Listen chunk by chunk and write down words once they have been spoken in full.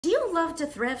Do you love to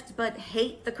thrift but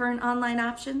hate the current online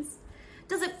options?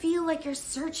 Does it feel like you're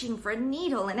searching for a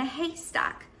needle in a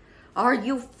haystack? Are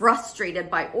you frustrated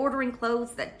by ordering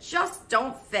clothes that just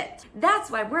don't fit? That's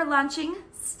why we're launching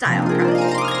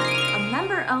Stylecrush, a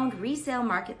member-owned resale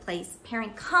marketplace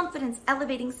pairing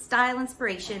confidence-elevating style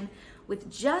inspiration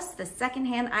with just the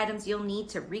secondhand items you'll need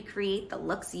to recreate the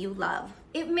looks you love.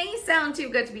 It may sound too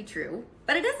good to be true,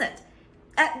 but it isn't.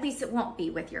 At least it won't be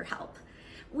with your help.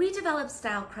 We developed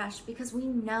Stylecrush because we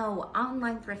know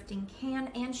online thrifting can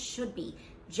and should be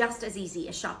just as easy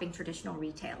as shopping traditional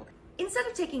retail. Instead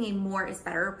of taking a more is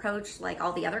better approach like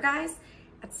all the other guys,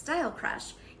 at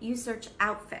Stylecrush, you search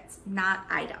outfits, not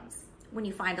items. When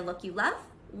you find a look you love,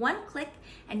 one click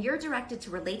and you're directed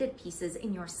to related pieces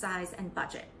in your size and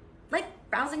budget, like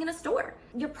browsing in a store.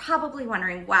 You're probably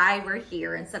wondering why we're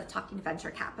here instead of talking to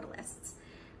venture capitalists.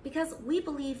 Because we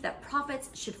believe that profits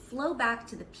should flow back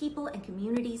to the people and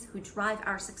communities who drive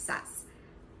our success.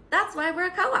 That's why we're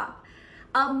a co-op,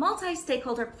 a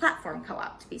multi-stakeholder platform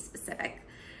co-op to be specific.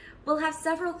 We'll have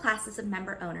several classes of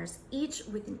member owners, each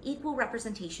with an equal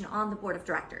representation on the board of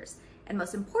directors, and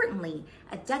most importantly,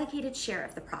 a dedicated share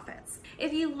of the profits.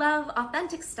 If you love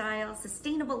authentic style,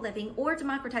 sustainable living, or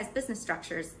democratized business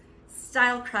structures,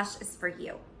 Stylecrush is for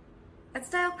you. At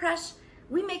Stylecrush,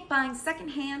 we make buying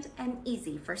secondhand an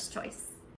easy first choice.